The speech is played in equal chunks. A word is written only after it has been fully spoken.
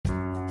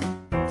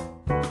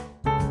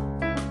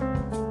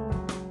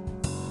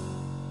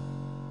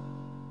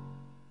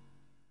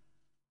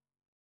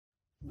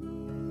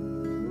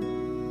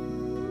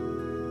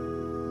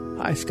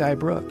Hi, Sky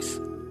Brooks,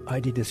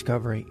 ID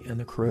Discovery, and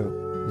the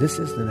crew. This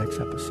is the next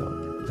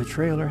episode. The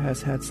trailer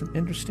has had some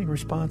interesting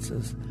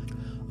responses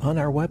on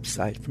our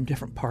website from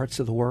different parts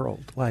of the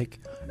world, like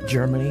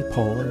Germany,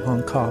 Poland,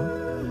 Hong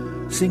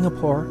Kong,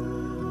 Singapore,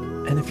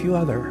 and a few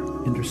other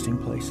interesting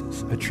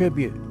places. A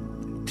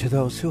tribute to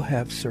those who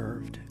have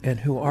served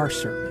and who are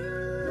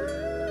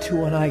serving,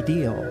 to an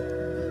ideal,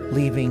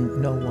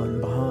 leaving no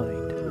one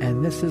behind.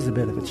 And this is a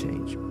bit of a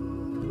change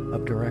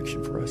of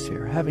direction for us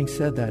here. Having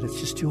said that, it's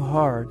just too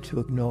hard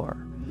to ignore,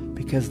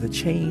 because the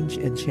change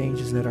and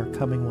changes that are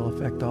coming will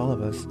affect all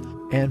of us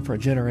and for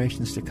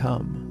generations to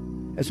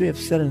come. As we have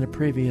said in the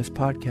previous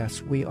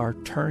podcast, we are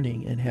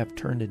turning and have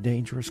turned a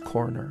dangerous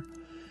corner.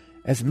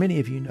 As many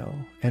of you know,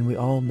 and we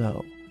all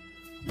know,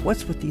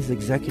 what's with these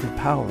executive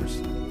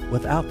powers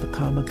without the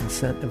common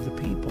consent of the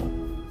people?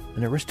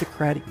 An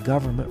aristocratic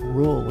government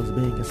rule was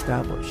being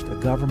established, a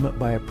government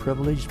by a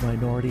privileged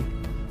minority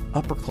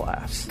upper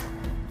class,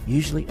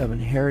 usually of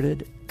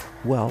inherited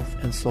wealth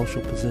and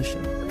social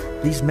position.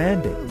 These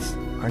mandates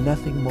are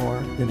nothing more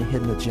than a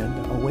hidden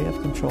agenda, a way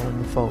of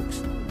controlling the folks,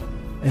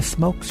 a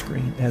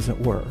smokescreen, as it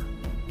were,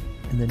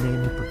 in the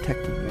name of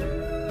protecting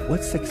you.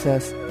 What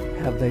success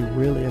have they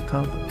really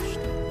accomplished?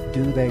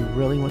 Do they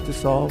really want to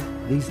solve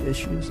these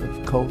issues of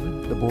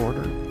COVID, the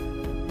border,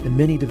 and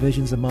many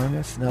divisions among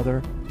us and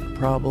other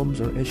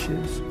problems or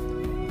issues,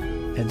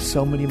 and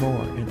so many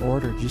more, in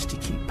order just to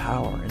keep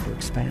power and to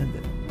expand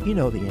it? You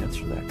know the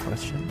answer to that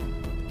question.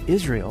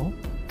 Israel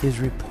is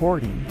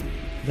reporting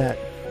that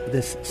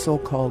this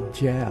so-called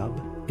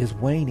jab is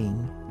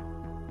waning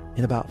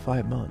in about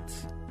 5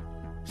 months.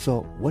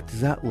 So what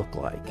does that look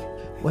like?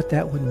 What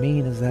that would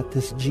mean is that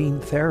this gene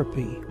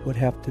therapy would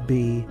have to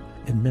be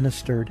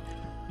administered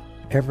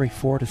every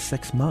 4 to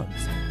 6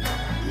 months.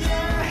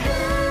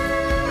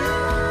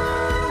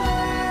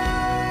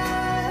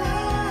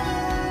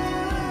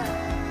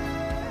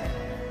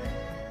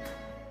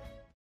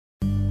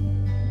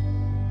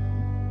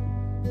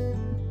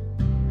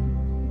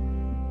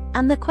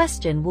 And the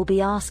question will be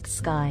asked,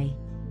 Sky.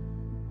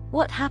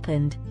 What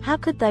happened? How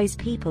could those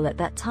people at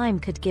that time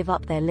could give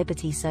up their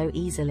liberty so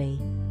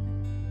easily?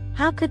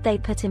 How could they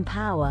put in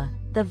power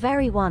the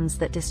very ones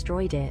that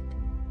destroyed it?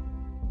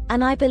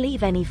 And I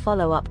believe any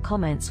follow-up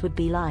comments would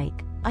be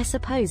like, I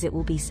suppose it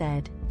will be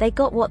said, they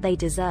got what they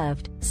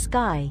deserved.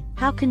 Sky,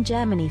 how can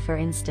Germany, for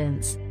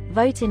instance,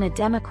 vote in a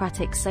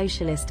democratic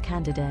socialist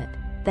candidate,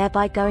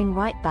 thereby going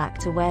right back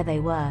to where they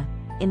were,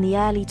 in the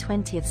early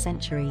 20th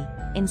century,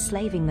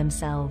 enslaving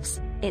themselves?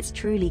 It's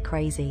truly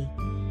crazy.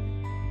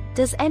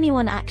 Does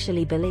anyone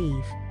actually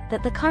believe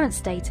that the current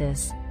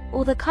status,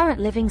 or the current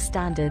living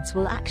standards,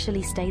 will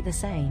actually stay the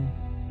same?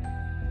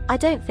 I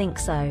don't think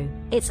so.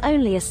 It's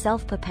only a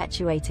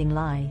self-perpetuating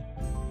lie.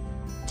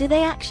 Do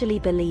they actually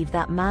believe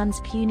that man's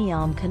puny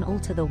arm can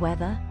alter the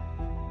weather?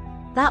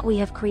 That we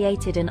have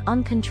created an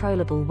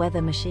uncontrollable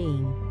weather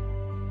machine?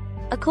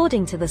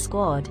 According to the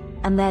Squad,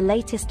 and their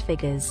latest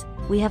figures,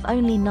 we have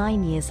only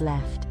 9 years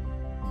left.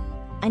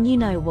 And you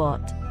know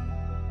what?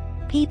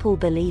 People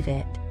believe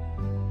it.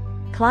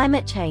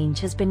 Climate change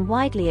has been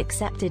widely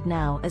accepted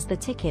now as the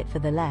ticket for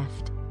the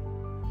left.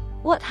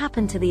 What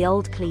happened to the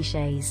old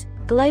cliches,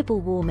 global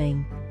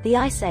warming, the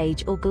ice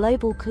age, or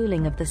global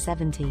cooling of the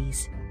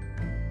 70s?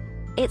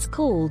 It's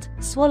called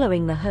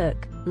swallowing the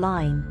hook,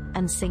 line,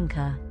 and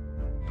sinker.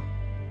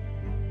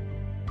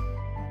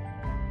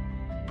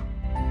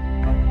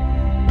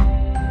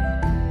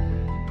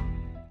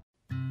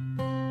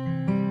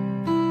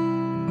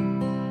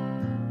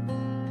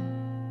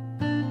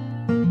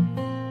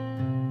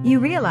 You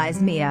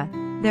realize, Mia,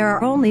 there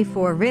are only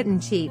 4 written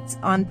sheets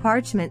on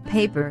parchment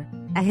paper,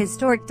 a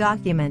historic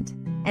document,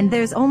 and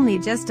there's only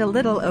just a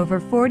little over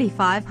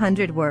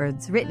 4,500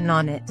 words written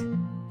on it.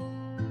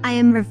 I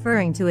am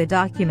referring to a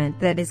document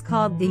that is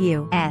called the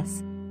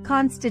U.S.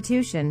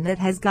 Constitution, that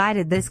has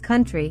guided this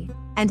country,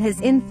 and has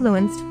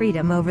influenced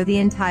freedom over the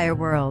entire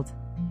world.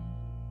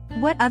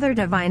 What other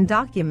divine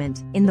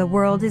document in the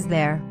world is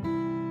there?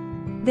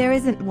 There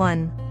isn't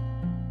one.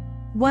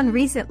 One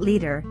recent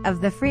leader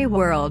of the free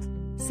world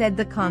said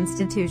the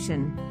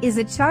Constitution is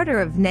a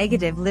charter of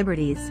negative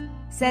liberties,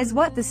 says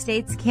what the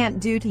states can't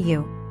do to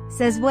you,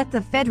 says what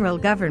the federal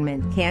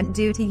government can't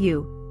do to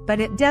you, but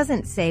it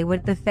doesn't say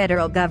what the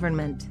federal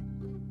government,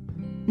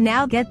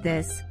 now get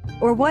this,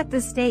 or what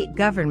the state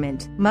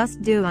government must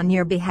do on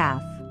your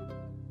behalf.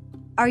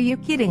 Are you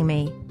kidding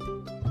me?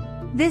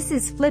 This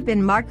is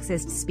flippin'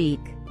 Marxist speak.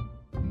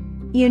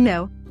 You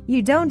know,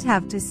 you don't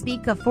have to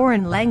speak a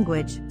foreign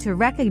language to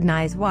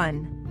recognize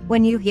one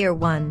when you hear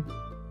one.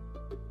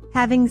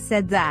 Having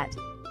said that,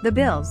 the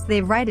bills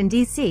they write in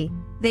DC,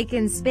 they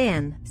can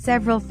span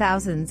several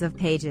thousands of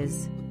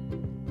pages.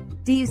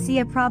 Do you see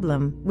a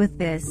problem with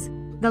this?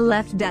 The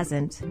left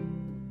doesn't.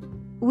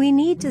 We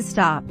need to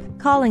stop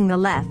calling the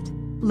left,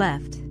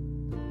 left.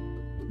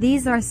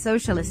 These are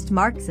socialist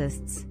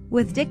Marxists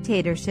with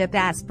dictatorship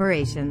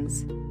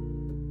aspirations.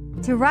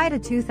 To write a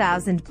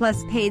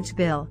 2,000+ page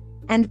bill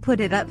and put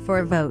it up for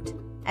a vote,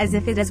 as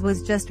if it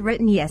was just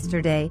written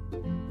yesterday.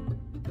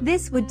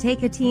 This would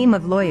take a team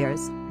of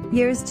lawyers,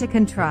 years to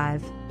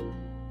contrive.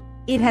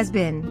 It has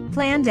been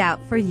planned out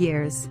for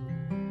years.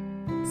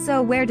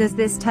 So where does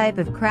this type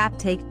of crap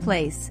take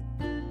place?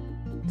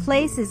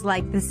 Places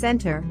like the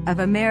center of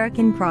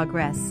American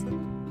progress.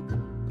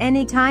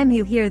 Anytime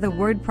you hear the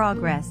word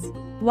progress,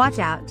 watch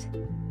out.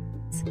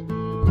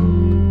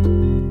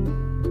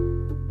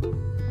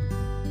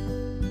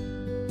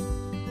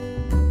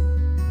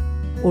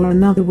 Or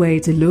another way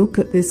to look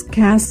at this,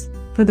 Cass,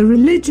 for the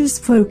religious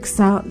folks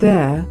out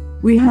there,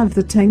 we have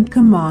the 10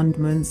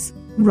 Commandments,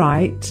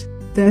 right?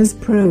 There's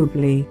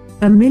probably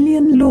a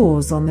million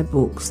laws on the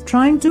books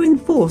trying to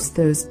enforce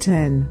those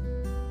 10.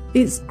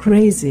 It's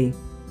crazy.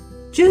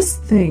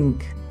 Just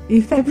think,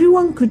 if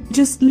everyone could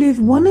just live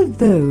one of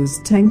those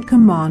 10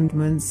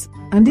 Commandments,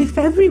 and if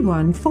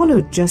everyone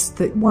followed just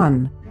that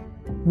one,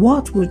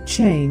 what would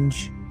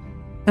change?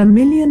 A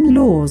million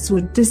laws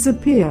would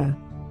disappear.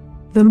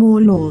 The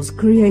more laws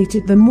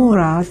created, the more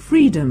our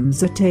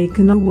freedoms are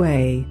taken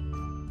away.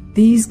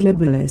 These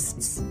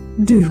globalists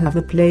do have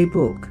a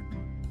playbook.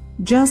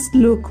 Just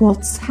look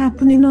what's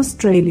happened in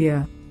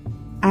Australia.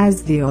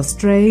 As the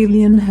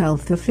Australian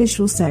health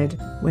official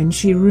said, when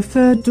she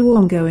referred to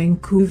ongoing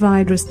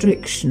COVID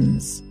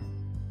restrictions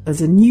as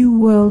a new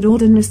world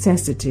order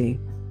necessity.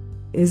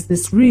 Is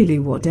this really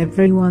what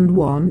everyone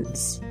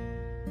wants?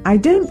 I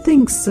don't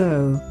think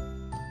so.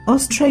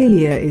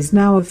 Australia is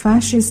now a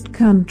fascist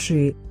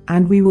country,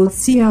 and we will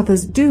see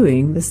others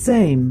doing the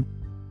same.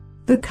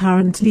 The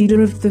current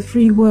leader of the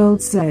free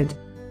world said,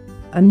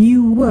 "A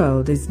new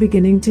world is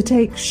beginning to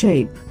take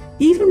shape,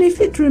 even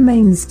if it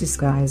remains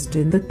disguised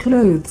in the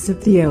clothes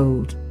of the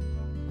old."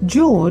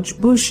 George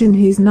Bush in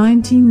his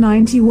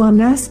 1991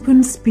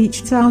 Aspen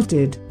speech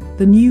touted,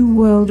 "The New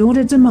World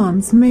Order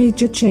demands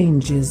major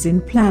changes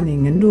in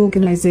planning and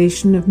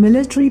organization of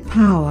military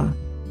power.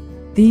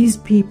 These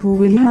people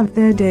will have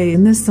their day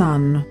in the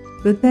sun,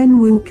 but then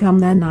will come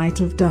their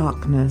night of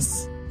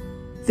darkness."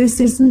 This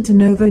isn't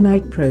an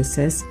overnight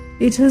process,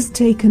 it has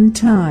taken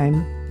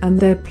time, and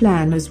their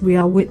plan, as we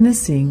are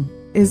witnessing,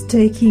 is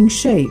taking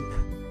shape.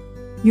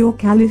 Your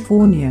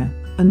California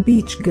and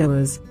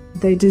beachgoers,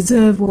 they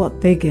deserve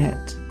what they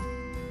get.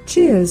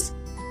 Cheers.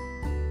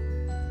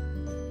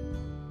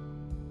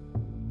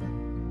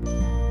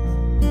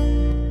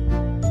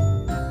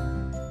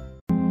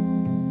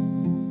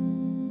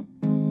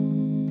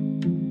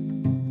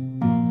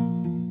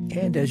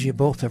 And as you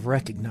both have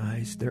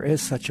recognized, there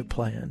is such a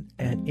plan,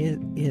 and it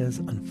is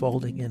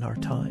unfolding in our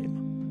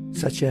time,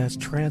 such as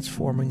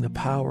transforming the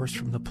powers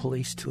from the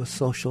police to a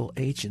social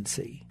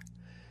agency,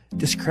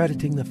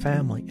 discrediting the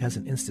family as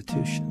an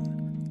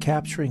institution,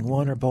 capturing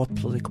one or both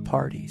political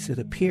parties. It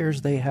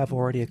appears they have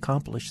already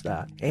accomplished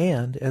that,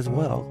 and, as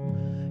well,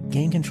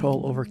 gain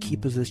control over key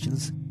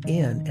positions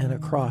in and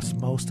across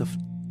most, if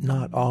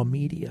not all,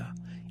 media,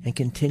 and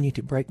continue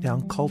to break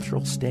down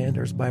cultural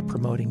standards by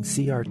promoting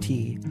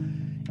CRT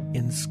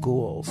in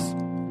schools.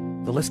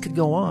 The list could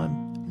go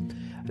on.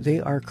 They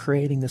are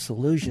creating this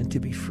illusion to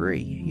be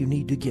free. You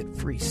need to get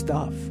free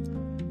stuff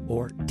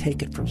or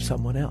take it from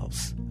someone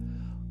else.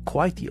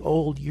 Quite the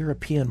old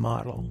European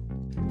model.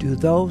 Do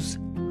those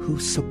who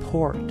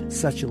support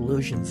such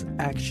illusions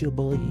actually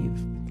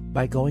believe,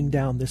 by going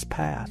down this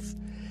path,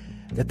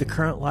 that the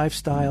current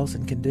lifestyles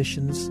and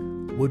conditions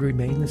would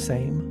remain the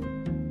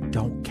same?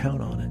 Don't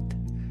count on it.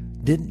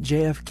 Didn't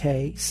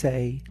JFK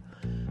say,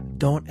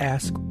 "Don't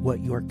ask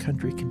what your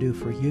country can do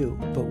for you,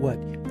 but what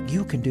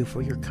you can do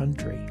for your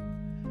country"?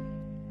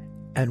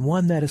 And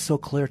one that is so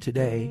clear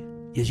today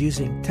is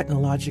using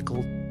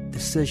technological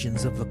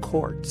decisions of the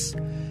courts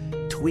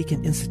to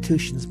weaken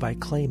institutions by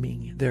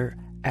claiming their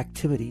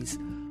activities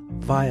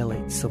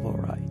violate civil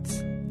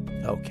rights.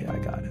 Okay, I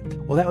got it.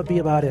 Well, that would be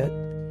about it.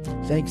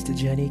 Thanks to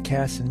Jenny,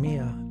 Cass, and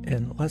Mia.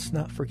 And let's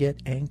not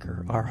forget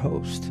Anchor, our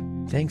host.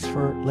 Thanks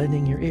for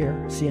lending your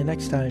ear. See you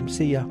next time.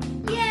 See ya.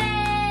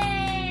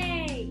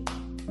 Yay!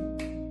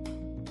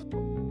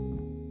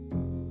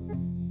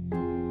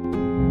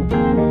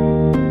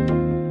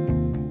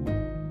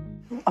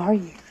 Who are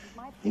you?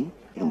 You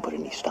don't put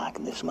any stock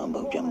in this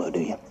mumbo jumbo, do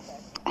you?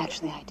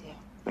 Actually, I do.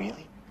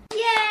 Really?